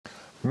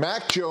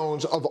Mac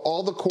Jones, of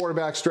all the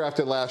quarterbacks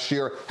drafted last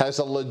year, has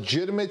a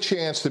legitimate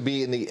chance to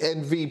be in the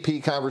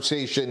MVP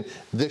conversation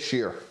this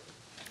year.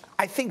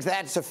 I think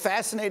that's a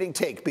fascinating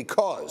take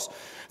because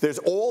there's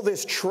all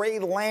this Trey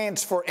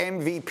Lance for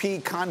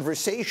MVP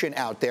conversation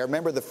out there.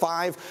 Remember the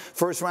 5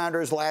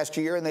 first-rounders last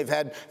year, and they've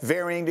had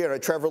varying,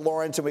 Trevor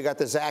Lawrence, and we got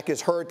the Zach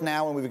is hurt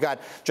now, and we've got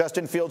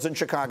Justin Fields in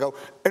Chicago.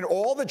 And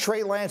all the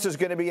Trey Lance is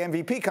going to be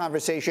MVP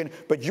conversation,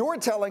 but you're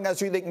telling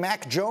us you think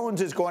Mac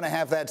Jones is going to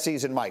have that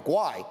season, Mike.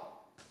 Why?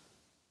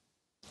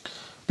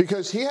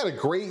 Because he had a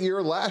great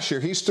year last year.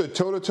 He stood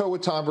toe-to-toe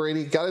with Tom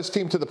Brady, got his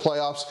team to the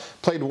playoffs,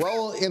 played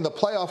well in the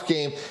playoff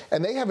game,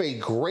 and they have a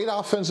great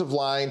offensive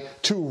line,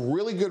 2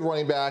 really good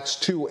running backs,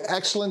 2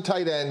 excellent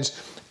tight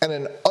ends, and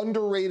an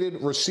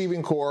underrated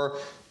receiving core.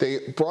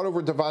 They brought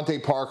over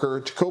Devontae Parker,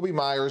 Jacoby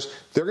Myers.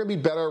 They're going to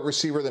be better at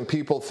receiver than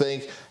people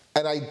think.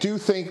 And I do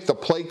think the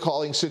play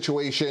calling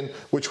situation,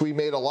 which we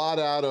made a lot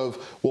out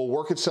of, will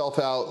work itself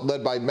out,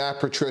 led by Matt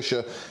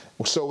Patricia.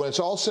 So when it's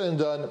all said and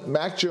done,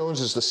 Mac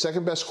Jones is the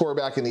second best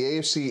quarterback in the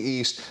AFC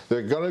East.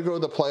 They're going to go to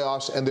the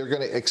playoffs, and they're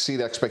going to exceed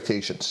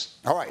expectations.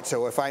 All right,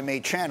 so if I may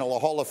channel a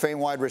Hall of Fame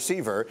wide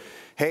receiver,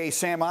 hey,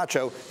 Sam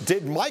Acho,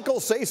 did Michael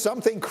say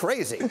something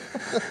crazy?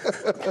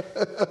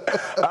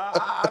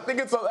 I think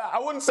I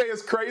wouldn't say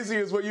as crazy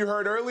as what you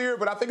heard earlier,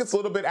 but I think it's a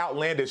little bit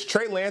outlandish.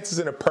 Trey Lance is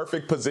in a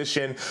perfect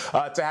position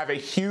to have a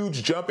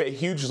huge jump, a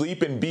huge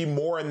leap, and be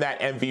more in that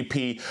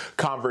MVP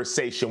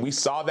conversation. We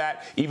saw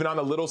that even on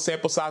a little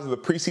sample size of the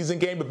preseason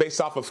game, but based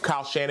off of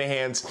Kyle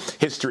Shanahan's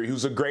history,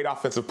 who's a great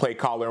offensive play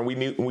caller, and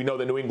we know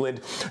that New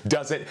England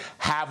doesn't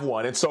have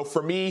one. And so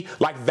for me,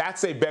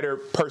 that's a better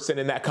person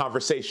in that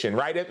conversation,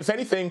 right? If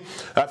anything,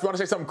 if you want to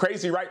say something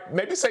crazy, right,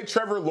 maybe say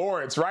Trevor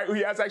Lawrence, right?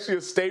 He has actually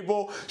a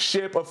stable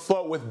ship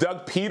afloat with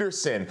Doug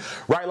Peterson,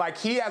 right?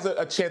 He has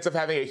a chance of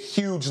having a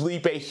huge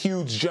leap, a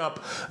huge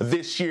jump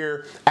this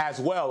year as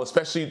well,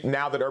 especially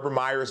now that Urban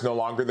Meyer is no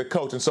longer the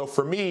coach. And so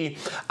for me,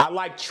 I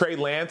like Trey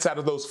Lance out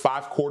of those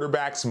 5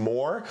 quarterbacks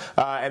more,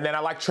 and then I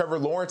like Trevor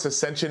Lawrence's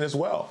ascension as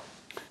well.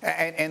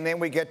 And then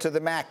we get to the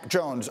Mac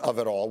Jones of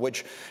it all,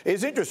 which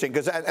is interesting,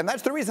 and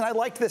that's the reason I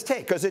liked this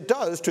take, because it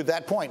does, to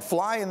that point,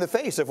 fly in the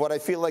face of what I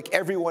feel like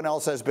everyone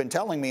else has been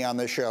telling me on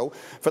this show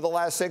for the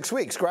last 6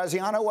 weeks.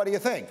 Graziano, what do you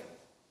think?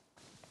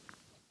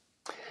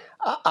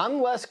 I'm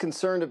less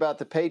concerned about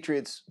the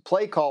Patriots'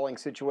 play calling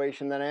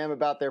situation than I am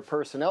about their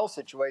personnel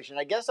situation.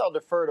 I guess I'll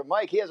defer to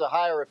Mike. He has a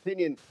higher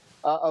opinion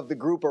of the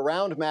group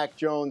around Mac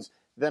Jones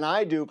than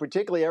I do,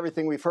 particularly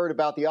everything we've heard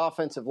about the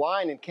offensive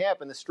line in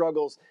camp and the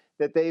struggles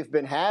that they've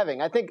been having.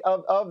 I think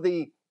of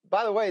the,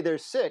 by the way,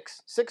 there's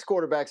six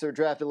quarterbacks that were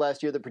drafted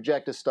last year that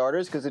project as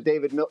starters because of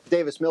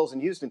Davis Mills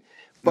in Houston.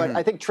 But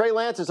I think Trey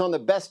Lance is on the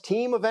best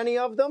team of any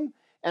of them.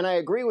 And I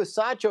agree with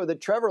Sacho that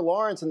Trevor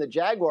Lawrence and the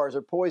Jaguars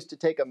are poised to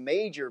take a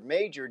major,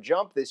 major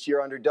jump this year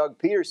under Doug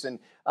Peterson.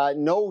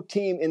 No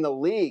team in the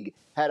league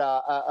had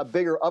a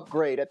bigger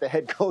upgrade at the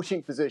head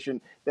coaching position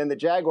than the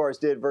Jaguars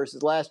did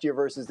versus last year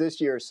versus this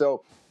year.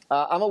 So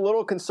I'm a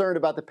little concerned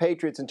about the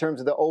Patriots in terms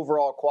of the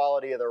overall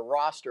quality of their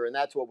roster, and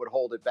that's what would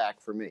hold it back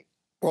for me.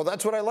 Well,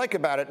 that's what I like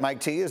about it, Mike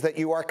T, is that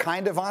you are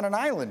kind of on an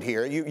island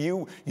here.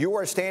 You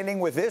are standing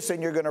with this,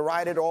 and you're going to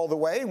ride it all the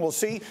way, and we'll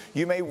see.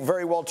 You may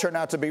very well turn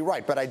out to be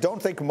right, but I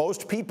don't think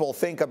most people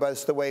think of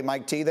us the way,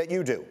 Mike T, that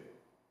you do.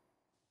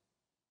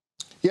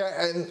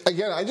 Yeah, and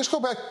again, I just go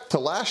back to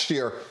last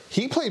year.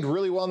 He played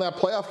really well in that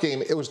playoff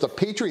game. It was the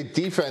Patriot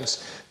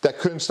defense that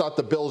couldn't stop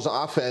the Bills'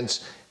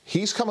 offense.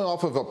 He's coming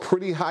off of a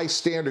pretty high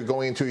standard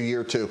going into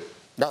year 2.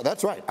 No,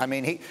 that's right. I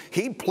mean,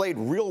 he played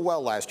real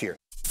well last year.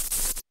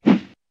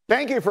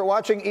 Thank you for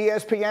watching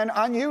ESPN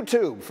on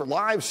YouTube. For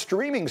live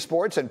streaming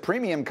sports and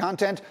premium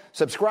content,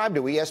 subscribe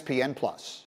to ESPN+.